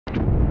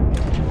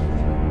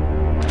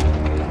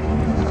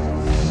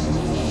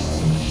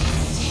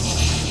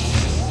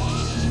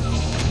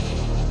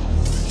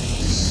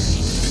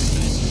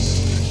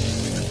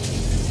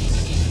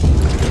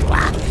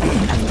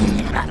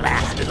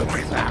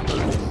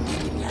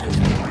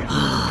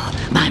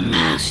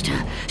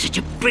Master. Such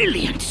a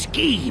brilliant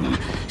scheme.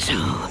 So,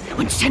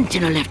 when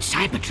Sentinel left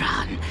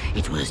Cybertron,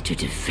 it was to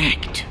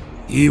defect.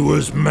 He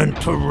was meant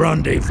to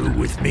rendezvous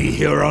with me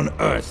here on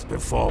Earth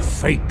before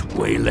fate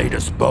waylaid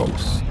us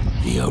both.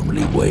 The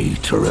only way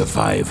to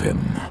revive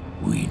him,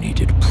 we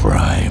needed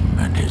Prime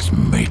and his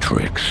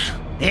Matrix.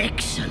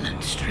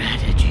 Excellent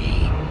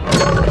strategy.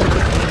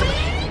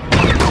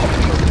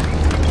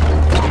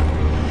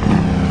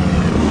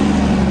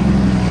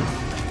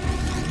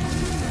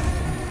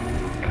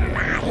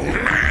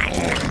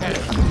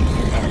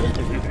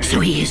 So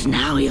he is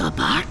now your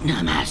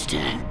partner,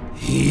 Master.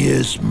 He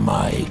is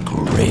my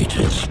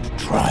greatest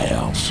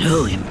triumph.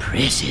 So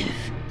impressive.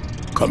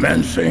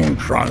 Commencing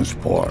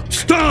transport.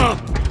 Stop!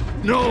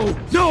 No,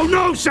 no,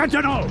 no,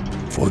 Sentinel!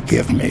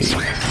 Forgive me.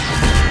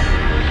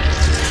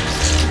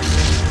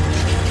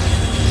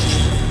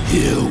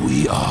 Here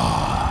we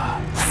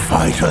are.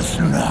 Fight us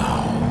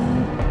now.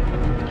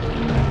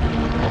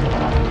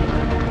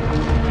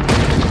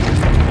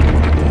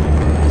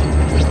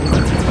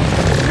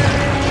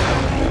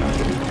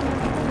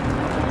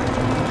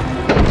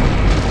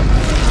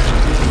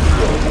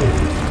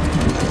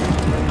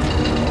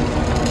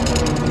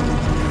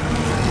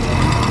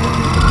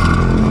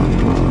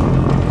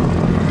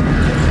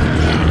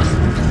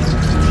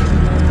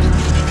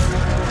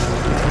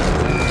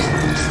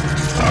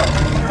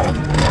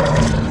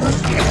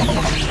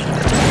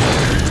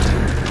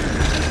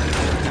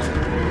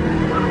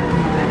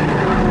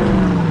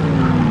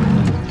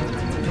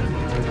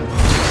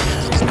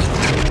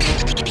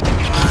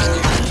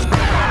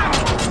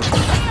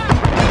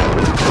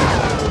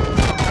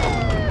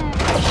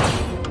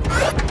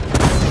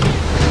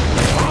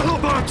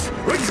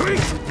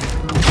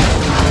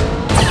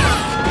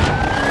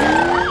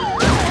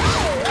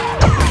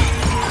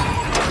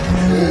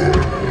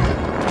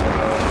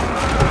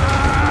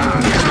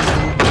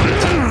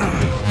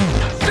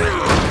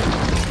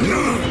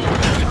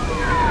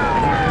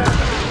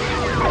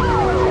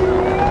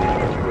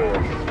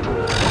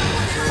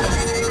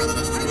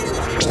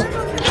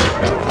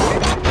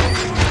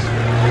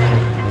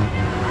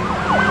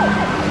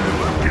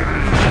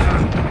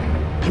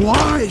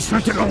 Why,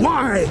 Sentinel,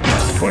 why?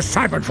 For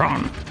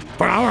Cybertron,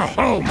 for our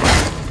home.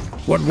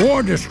 What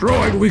war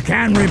destroyed, we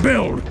can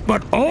rebuild,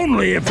 but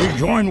only if we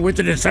join with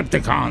the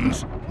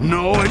Decepticons.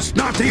 No, it's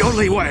not the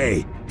only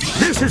way.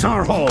 This is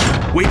our home.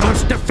 We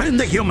must defend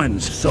the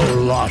humans. So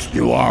lost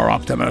you are,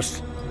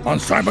 Optimus. On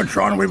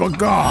Cybertron, we were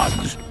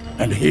gods,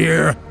 and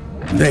here,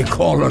 they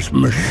call us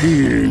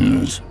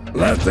machines.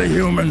 Let the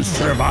humans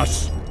serve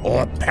us,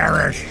 or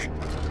perish.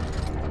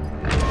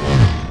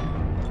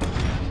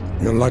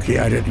 You're lucky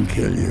I didn't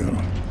kill you.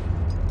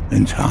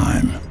 In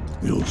time,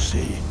 you'll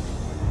see.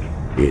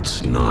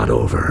 It's not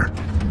over.